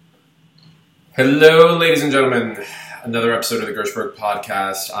Hello, ladies and gentlemen. Another episode of the Gershberg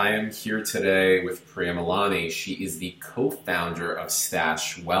Podcast. I am here today with Priya Malani. She is the co-founder of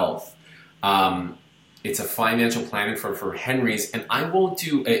Stash Wealth. It's a financial planning firm for Henry's, and I won't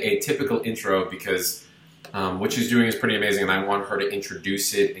do a typical intro because what she's doing is pretty amazing, and I want her to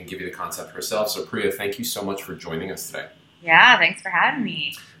introduce it and give you the concept herself. So, Priya, thank you so much for joining us today. Yeah, thanks for having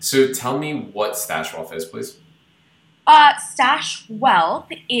me. So, tell me what Stash Wealth is, please. Stash Wealth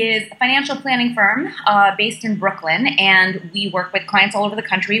is a financial planning firm based in Brooklyn, and we work with clients all over the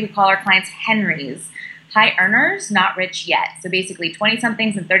country. We call our clients Henrys, high earners, not rich yet. So basically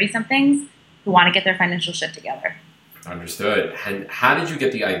 20-somethings and 30-somethings who want to get their financial shit together. Understood. And how did you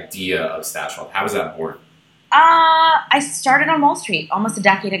get the idea of Stash Wealth? How was that born? I started on Wall Street almost a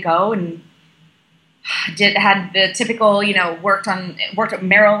decade ago and had the typical, worked at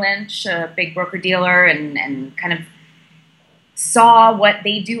Merrill Lynch, a big broker-dealer, and kind of saw what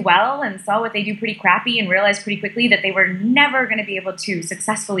they do well and saw what they do pretty crappy and realized pretty quickly that they were never going to be able to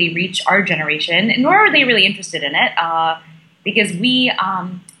successfully reach our generation, nor are they really interested in it because we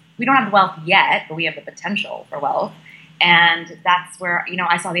don't have the wealth yet, but we have the potential for wealth. And that's where,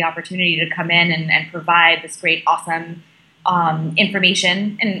 I saw the opportunity to come in and provide this great, awesome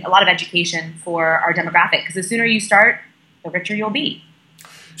information and a lot of education for our demographic. Because the sooner you start, the richer you'll be.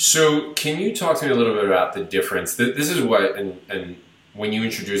 So can you talk to me a little bit about the difference? This is what, and when you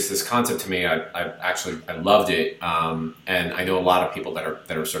introduced this concept to me, I loved it. And I know a lot of people that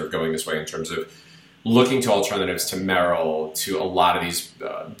are sort of going this way in terms of looking to alternatives to Merrill, to a lot of these,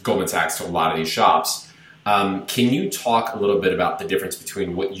 Goldman Sachs, to a lot of these shops. Can you talk a little bit about the difference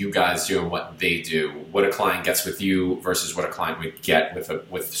between what you guys do and what they do? What a client gets with you versus what a client would get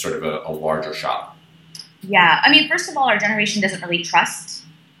with sort of a larger shop? Yeah. I mean, first of all, our generation doesn't really trust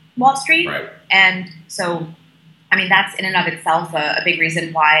Wall Street. Right. And so, that's in and of itself a big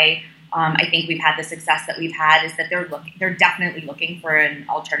reason why I think we've had the success that we've had is that they're definitely looking for an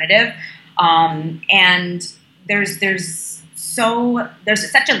alternative. And there's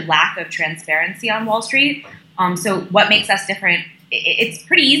such a lack of transparency on Wall Street. So what makes us different? It's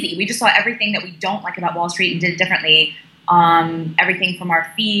pretty easy. We just saw everything that we don't like about Wall Street and did differently. Everything from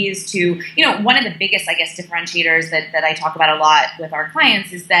our fees to, one of the biggest, differentiators that I talk about a lot with our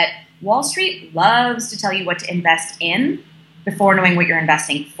clients is that Wall Street loves to tell you what to invest in before knowing what you're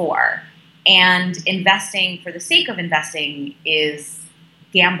investing for. And investing for the sake of investing is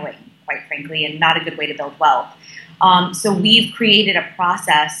gambling, quite frankly, and not a good way to build wealth. So we've created a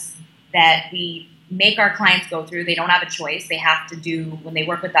process that we make our clients go through. They don't have a choice. They have to do, when they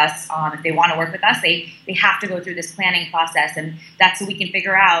work with us, if they want to work with us, they have to go through this planning process. And that's so we can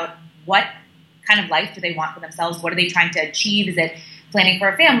figure out what kind of life do they want for themselves? What are they trying to achieve? Is it planning for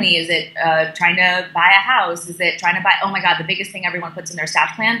a family? Is it trying to buy a house? Is it trying to buy, oh my God, the biggest thing everyone puts in their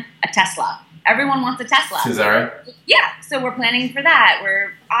stash plan? A Tesla. Everyone wants a Tesla. Is that right? Yeah. So we're planning for that.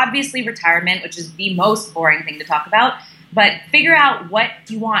 We're obviously retirement, which is the most boring thing to talk about. But figure out what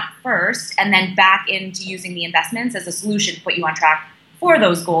you want first and then back into using the investments as a solution to put you on track for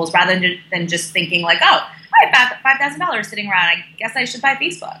those goals rather than just thinking like, oh, I have $5,000 sitting around. I guess I should buy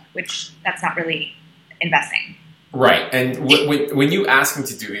Facebook, which that's not really investing. Right. And when you ask them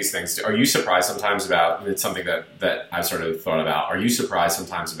to do these things, are you surprised sometimes about, it's something that I've sort of thought about, are you surprised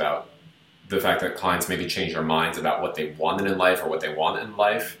sometimes about the fact that clients maybe change their minds about what they wanted in life or what they want in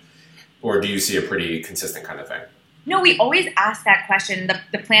life? Or do you see a pretty consistent kind of thing? No, we always ask that question.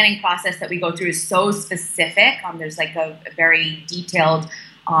 The planning process that we go through is so specific. There's like a very detailed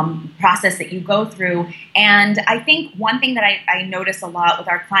process that you go through. And I think one thing that I notice a lot with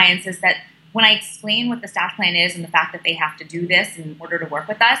our clients is that when I explain what the stash plan is and the fact that they have to do this in order to work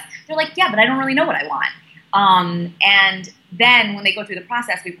with us, they're like, yeah, but I don't really know what I want. And then when they go through the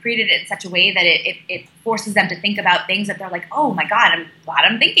process, we've created it in such a way that it forces them to think about things that they're like, oh my God, I'm glad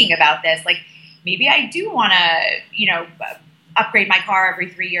I'm thinking about this. Like, maybe I do want to, upgrade my car every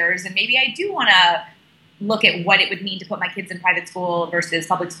 3 years, and maybe I do want to look at what it would mean to put my kids in private school versus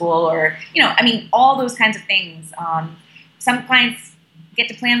public school, or, all those kinds of things. Some clients get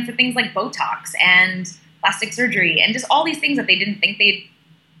to plan for things like Botox and plastic surgery and just all these things that they didn't think they'd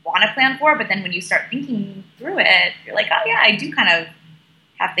want to plan for, but then when you start thinking through it, you're like, oh yeah, I do kind of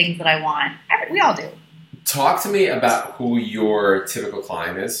have things that I want. We all do. Talk to me about who your typical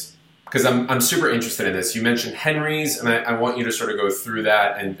client is. Because I'm super interested in this. You mentioned Henry's, and I want you to sort of go through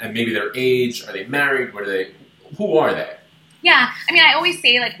that and maybe their age. Are they married? Who are they? Yeah. I always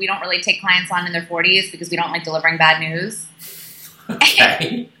say, we don't really take clients on in their 40s because we don't like delivering bad news.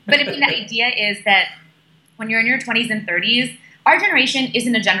 Okay. But the idea is that when you're in your 20s and 30s, our generation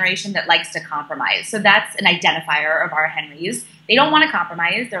isn't a generation that likes to compromise. So that's an identifier of our Henrys. They don't want to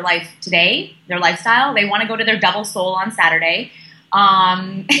compromise their life today, their lifestyle. They want to go to their double soul on Saturday.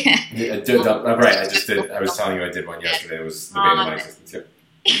 Right. I just did. I was telling you I did one yesterday. It was the bane of my existence. Yep.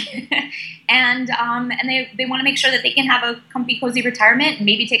 And they want to make sure that they can have a comfy, cozy retirement and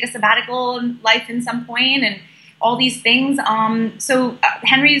maybe take a sabbatical in life in some point and all these things. So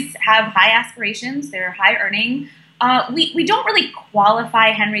Henrys have high aspirations. They're high earning. We don't really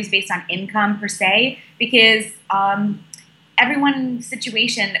qualify Henrys based on income per se because everyone's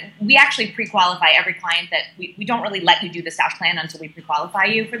situation, we actually pre-qualify every client that we don't really let you do the stash plan until we pre-qualify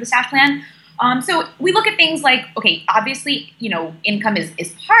you for the stash plan. So we look at things like, okay, obviously, income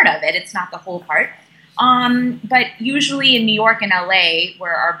is part of it. It's not the whole part. But usually in New York and LA,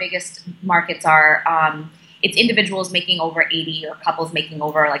 where our biggest markets are, it's individuals making over 80 or couples making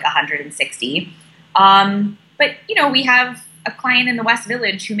over like 160. But, we have a client in the West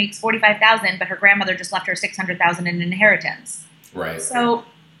Village who makes $45,000, but her grandmother just left her $600,000 in inheritance. Right. So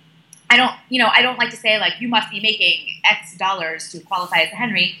I don't like to say like you must be making X dollars to qualify as a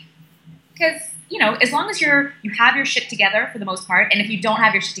Henry, because as long as you have your shit together for the most part, and if you don't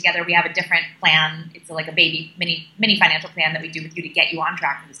have your shit together, we have a different plan. It's like a baby mini financial plan that we do with you to get you on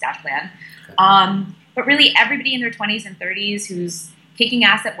track for the stash plan. Okay. But really, everybody in their 20s and 30s who's kicking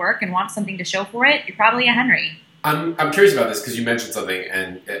ass at work and wants something to show for it, you're probably a Henry. I'm curious about this because you mentioned something,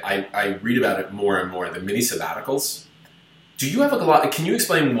 and I read about it more and more, the mini sabbaticals. Do you have a lot? Can you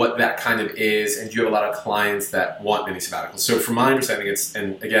explain what that kind of is? And do you have a lot of clients that want mini sabbaticals? So from my understanding,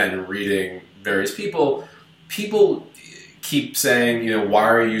 and again, reading various people keep saying, why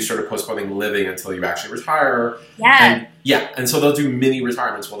are you sort of postponing living until you actually retire? Yeah. And so they'll do mini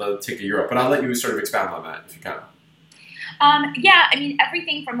retirements while they'll take a year off. But I'll let you sort of expound on that if you can.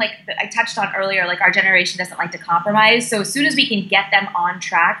 Everything from I touched on earlier, like our generation doesn't like to compromise. So as soon as we can get them on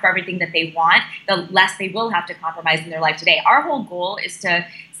track for everything that they want, the less they will have to compromise in their life today. Our whole goal is to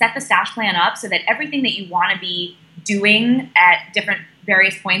set the stash plan up so that everything that you want to be doing at different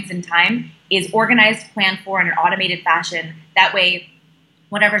various points in time is organized, planned for in an automated fashion. That way,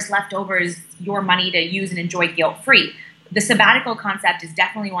 whatever's left over is your money to use and enjoy guilt-free. The sabbatical concept is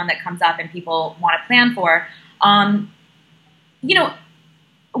definitely one that comes up and people want to plan for. We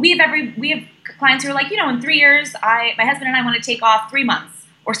have clients who are like, in 3 years, my husband and I want to take off 3 months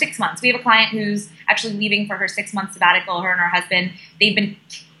or 6 months. We have a client who's actually leaving for her 6-month sabbatical, her and her husband. They've been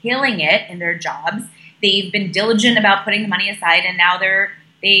killing it in their jobs. They've been diligent about putting the money aside, and now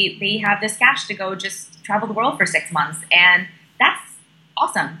they have this cash to go just travel the world for 6 months. And that's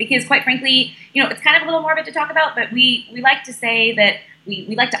awesome because, quite frankly, it's kind of a little morbid to talk about, but we like to say that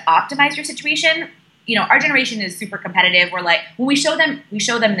we like to optimize your situation. Our generation is super competitive. We're like, when we show them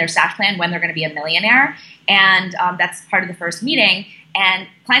their stash plan when they're going to be a millionaire. And that's part of the first meeting. And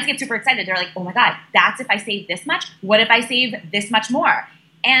clients get super excited. They're like, oh my God, that's if I save this much. What if I save this much more?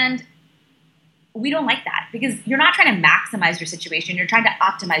 And we don't like that because you're not trying to maximize your situation. You're trying to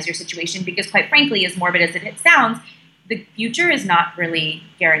optimize your situation because, quite frankly, as morbid as it sounds, the future is not really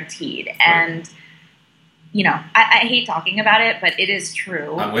guaranteed. And I hate talking about it, but it is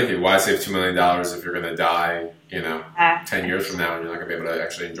true. I'm with you. Why save $2 million if you're going to die, 10 years from now and you're not going to be able to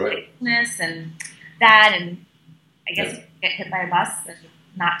actually enjoy it? And that, and I guess get hit by a bus,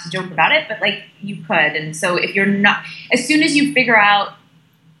 not to joke about it, but you could. And so if you're not, as soon as you figure out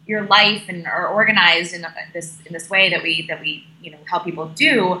your life and are organized in this way that we help people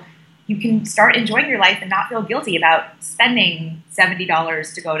do, you can start enjoying your life and not feel guilty about spending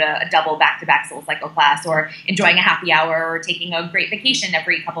 $70 to go to a double back-to-back SoulCycle class or enjoying a happy hour or taking a great vacation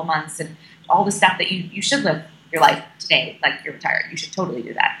every couple months and all the stuff that you should live your life today like you're retired. You should totally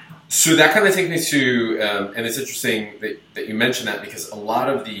do that. So that kind of takes me to, and it's interesting that you mentioned that because a lot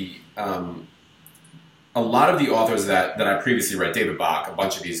of the authors that I previously read, David Bach, a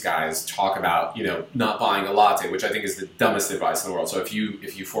bunch of these guys talk about, not buying a latte, which I think is the dumbest advice in the world. So if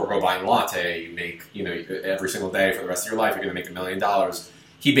you forego buying a latte, you make, every single day for the rest of your life, you're going to make $1 million.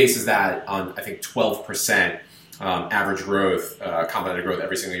 He bases that on, I think, 12% average growth, compounded growth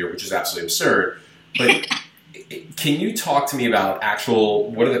every single year, which is absolutely absurd. But can you talk to me about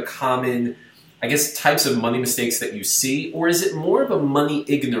what are the common, I guess, types of money mistakes that you see, or is it more of a money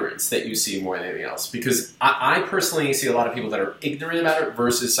ignorance that you see more than anything else? Because I personally see a lot of people that are ignorant about it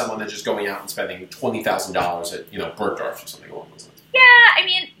versus someone that's just going out and spending $20,000 at, Bergdorf or something along those lines.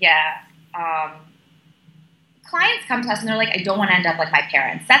 Clients come to us and they're like, I don't want to end up like my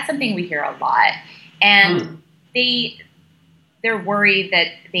parents. That's something we hear a lot. And they're worried that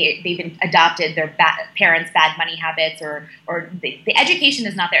they've adopted their parents' bad money habits or the education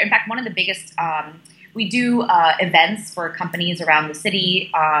is not there. In fact, one of the biggest, we do events for companies around the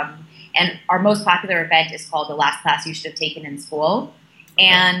city, And our most popular event is called The Last Class You Should Have Taken in School.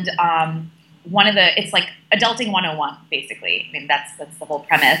 And it's like adulting 101, basically. I mean, that's the whole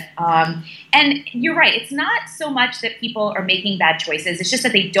premise. And you're right. It's not so much that people are making bad choices. It's just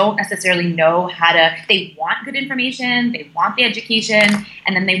that they don't necessarily know they want good information, they want the education,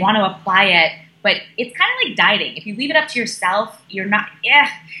 and then they want to apply it. But it's kind of like dieting. If you leave it up to yourself, you're not,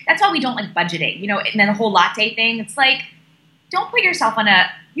 that's why we don't like budgeting, and then the whole latte thing. It's like, don't put yourself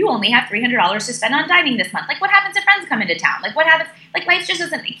you only have $300 to spend on dining this month. Like, what happens if friends come into town? Like, what happens? Like, life just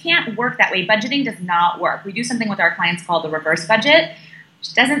it can't work that way. Budgeting does not work. We do something with our clients called the reverse budget,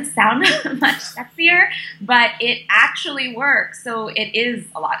 which doesn't sound much sexier, but it actually works. So it is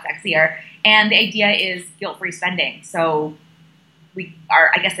a lot sexier. And the idea is guilt-free spending. So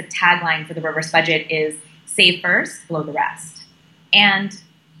I guess the tagline for the reverse budget is save first, blow the rest. And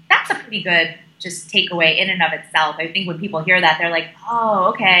that's a pretty good just takeaway in and of itself. I think when people hear that, they're like,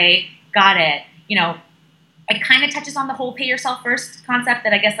 oh, okay, got it. It kind of touches on the whole pay yourself first concept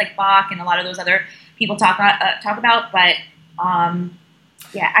that I guess like Bach and a lot of those other people talk about. But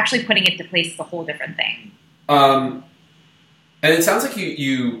actually putting it to place is a whole different thing. And it sounds like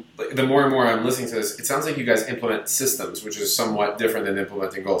you, the more and more I'm listening to this, it sounds like you guys implement systems, which is somewhat different than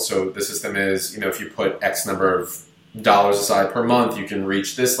implementing goals. So the system is, if you put X number of dollars aside per month, you can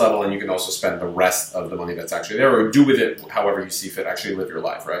reach this level, and you can also spend the rest of the money that's actually there, or do with it however you see fit, actually live your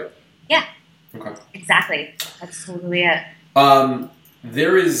life, right? Yeah. Okay. Exactly. That's totally it.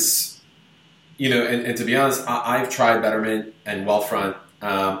 There is, and to be honest, I've tried Betterment and Wealthfront.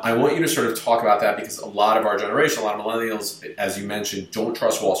 I want you to sort of talk about that because a lot of our generation, a lot of millennials, as you mentioned, don't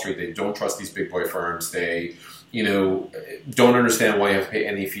trust Wall Street. They don't trust these big boy firms. They, don't understand why you have to pay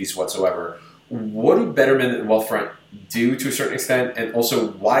any fees whatsoever. What do Betterment and Wealthfront do to a certain extent? And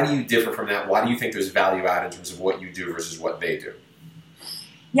also, why do you differ from that? Why do you think there's value add in terms of what you do versus what they do?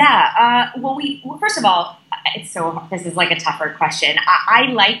 Yeah. Well, first of all, this is like a tougher question. I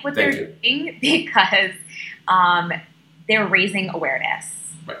like what they're doing because they're raising awareness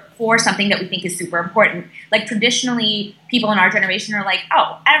for something that we think is super important. Like traditionally, people in our generation are like,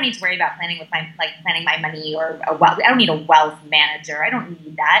 oh, I don't need to worry about planning my money or I don't need a wealth manager. I don't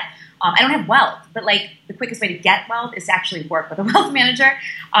need that. I don't have wealth, but like the quickest way to get wealth is to actually work with a wealth manager.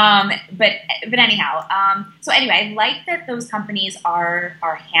 But anyhow, so anyway, I like that those companies are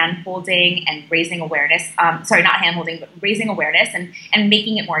hand holding and raising awareness. Sorry, not hand holding, but raising awareness and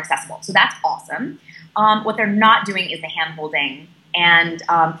making it more accessible. So that's awesome. What they're not doing is the hand holding. And,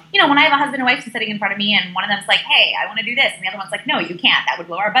 when I have a husband and wife sitting in front of me and one of them's like, hey, I want to do this. And the other one's like, no, you can't. That would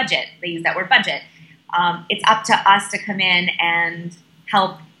blow our budget. They use that word budget. It's up to us to come in and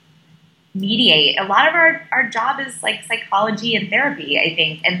help mediate. A lot of our job is like psychology and therapy, I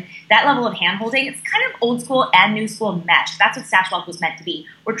think. And that level of hand-holding, it's kind of old school and new school mesh. That's what Stash Wealth was meant to be.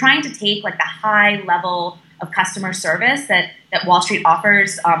 We're trying to take like the high level of customer service that Wall Street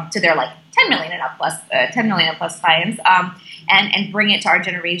offers to their like 10 million and plus clients and bring it to our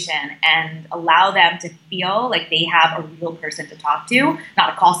generation and allow them to feel like they have a real person to talk to,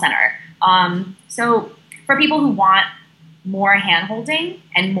 not a call center. So for people who want more hand-holding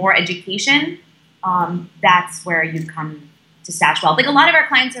and more education, that's where you come to Stash Wealth. Like a lot of our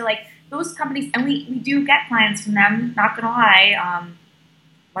clients are like those companies, and we do get clients from them, not gonna lie.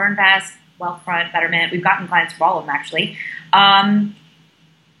 LearnVest, Wealthfront, Betterment, we've gotten clients from all of them actually.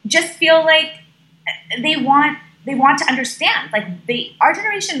 Just feel like they want to understand. Like our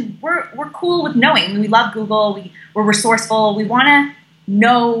generation, we're cool with knowing. I mean, we love Google. We're resourceful. We want to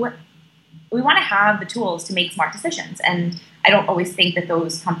know. We want to have the tools to make smart decisions. And I don't always think that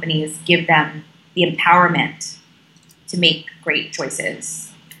those companies give them the empowerment to make great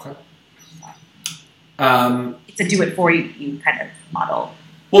choices. Okay. It's a do it for you kind of model.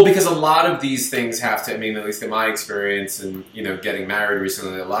 Well, because a lot of these things have to, I mean, at least in my experience and, getting married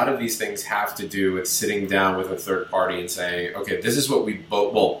recently, a lot of these things have to do with sitting down with a third party and saying, okay, this is what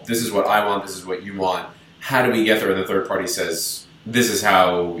this is what I want, this is what you want. How do we get there? And the third party says, this is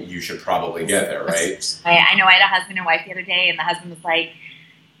how you should probably get there, right? I know I had a husband and wife the other day, and the husband was like,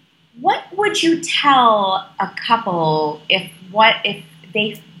 what would you tell a couple if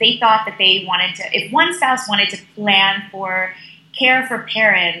they thought that they wanted to, if one spouse wanted to plan for care for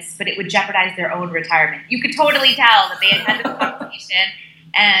parents, but it would jeopardize their own retirement? You could totally tell that they had this conversation,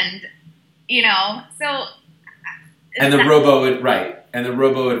 and so. And the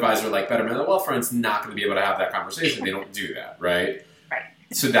robo advisor like Betterment and Wealthfront's not going to be able to have that conversation. They don't do that, right? Right.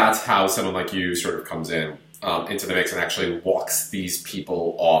 So that's how someone like you sort of comes in into the mix and actually walks these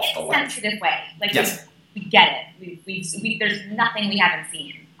people off the ledge. Sensitive way, like yes. we get it. We there's nothing we haven't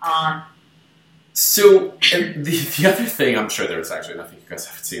seen. So and the other thing, I'm sure there's actually nothing you guys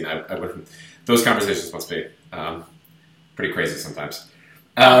haven't seen. I wouldn't. Those conversations must be pretty crazy sometimes.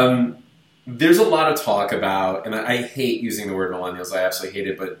 There's a lot of talk about, and I hate using the word millennials. I absolutely hate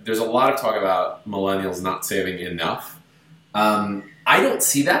it, but there's a lot of talk about millennials not saving enough. I don't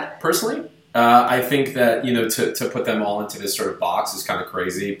see that personally. I think that to put them all into this sort of box is kind of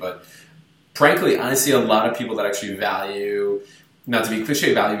crazy. But frankly, I see a lot of people that actually value, not to be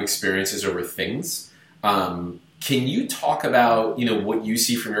cliche, value experiences over things. Can you talk about what you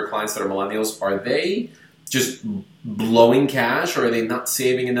see from your clients that are millennials? Are they just blowing cash, or are they not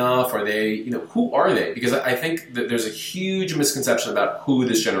saving enough? Are they, who are they? Because I think that there's a huge misconception about who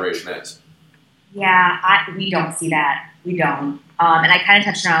this generation is. Yeah, we don't see that. We don't. And I kind of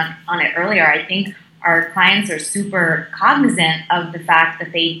touched on it earlier. I think our clients are super cognizant of the fact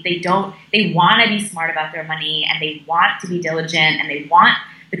that they want to be smart about their money, and they want to be diligent, and they want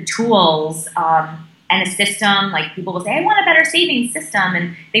the tools and a system. Like, people will say, I want a better savings system,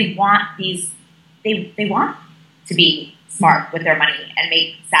 and they want they want to be smart with their money and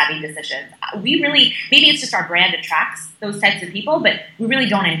make savvy decisions. We really, maybe it's just our brand attracts those types of people, but we really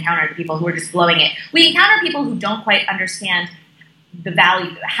don't encounter the people who are just blowing it. We encounter people who don't quite understand the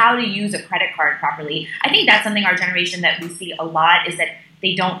value, how to use a credit card properly. I think that's something our generation that we see a lot, is that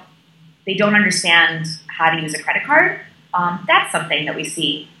they don't understand how to use a credit card. That's something that we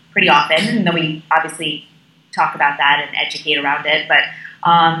see pretty often, and then we obviously talk about that and educate around it. But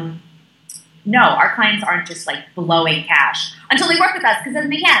no, our clients aren't just like blowing cash until they work with us, because then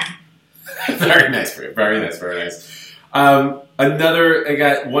they can. Very nice for you. Very nice. Very nice. I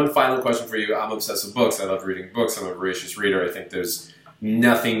got one final question for you. I'm obsessed with books. I love reading books. I'm a voracious reader. I think there's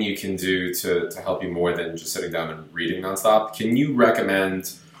nothing you can do to help you more than just sitting down and reading nonstop. Can you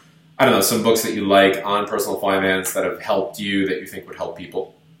recommend, I don't know, some books that you like on personal finance that have helped you, that you think would help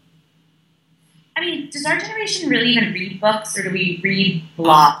people? I mean, does our generation really even read books, or do we read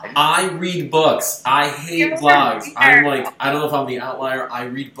blogs? I read books. I hate blogs. I'm like, I don't know if I'm the outlier. I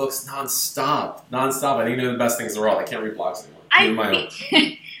read books nonstop. I think they're the best things in the world. I can't read blogs anymore.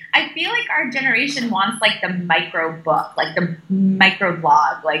 I feel like our generation wants like the micro book, like the micro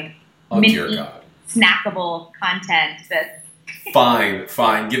blog, like dear God, snackable content.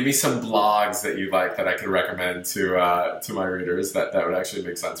 Fine. Give me some blogs that you like that I can recommend to my readers that would actually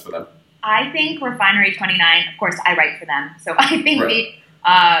make sense for them. I think Refinery29, of course, I write for them, so I think right.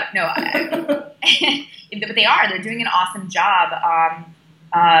 But they are. They're doing an awesome job.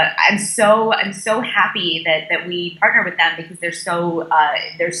 I'm so happy that we partner with them, because they're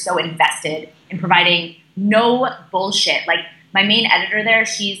so invested in providing no bullshit. Like, my main editor there,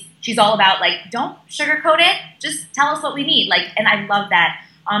 she's all about, like, don't sugarcoat it, just tell us what we need. Like, and I love that.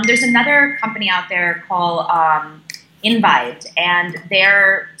 There's another company out there called Invibed, and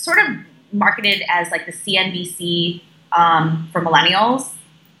they're sort of marketed as like the CNBC for millennials.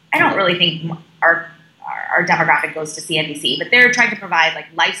 I don't really think our demographic goes to CNBC, but they're trying to provide like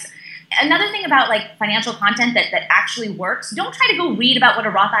life. Another thing about like financial content that actually works, don't try to go read about what a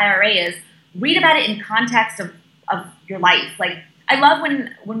Roth IRA is. Read about it in context of your life. Like, I love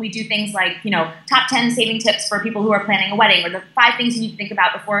when we do things like, top 10 saving tips for people who are planning a wedding, or the 5 things you need to think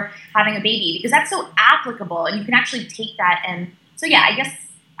about before having a baby, because that's so applicable, and you can actually take that. And so, yeah, I guess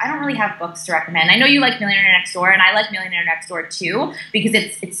I don't really have books to recommend. I know you like Millionaire Next Door, and I like Millionaire Next Door too, because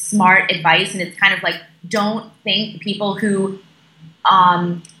it's smart advice, and it's kind of like, don't think the people who,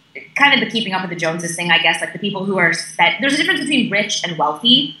 kind of the keeping up with the Joneses thing, I guess, like the people who are there's a difference between rich and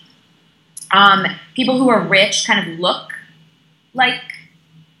wealthy. People who are rich kind of look like,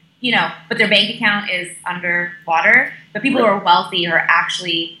 but their bank account is underwater. But people who are wealthy are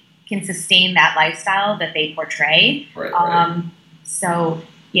actually can sustain that lifestyle that they portray. Right. So,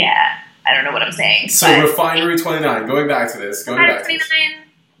 yeah, I don't know what I'm saying. So Refinery29, going back to this. Refinery29,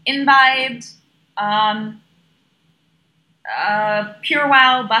 Imbibed, Pure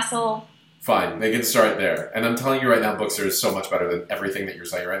Wow, Bustle. Fine, they can start there. And I'm telling you right now, Bookster is so much better than everything that you're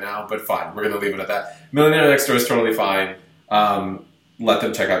saying right now. But fine, we're going to leave it at that. Millionaire Next Door is totally fine. Let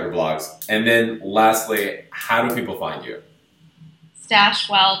them check out your blogs. And then lastly, how do people find you?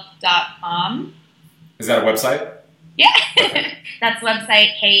 Stashwealth.com. Is that a website? Yeah. That's the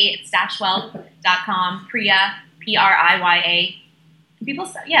website. Hey, it's stashwealth.com. Priya, Priya. People,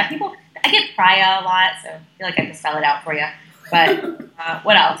 I get Priya a lot, so I feel like I can spell it out for you. But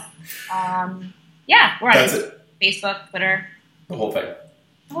what else? Yeah, we're on Facebook, Twitter. The whole thing.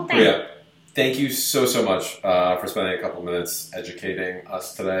 Priya, thank you so much for spending a couple minutes educating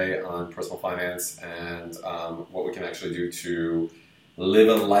us today on personal finance and what we can actually do to live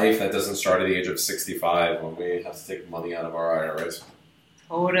a life that doesn't start at the age of 65 when we have to take money out of our IRAs.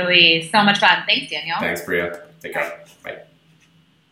 Totally. So much fun. Thanks, Daniel. Thanks, Priya. Take care. Bye.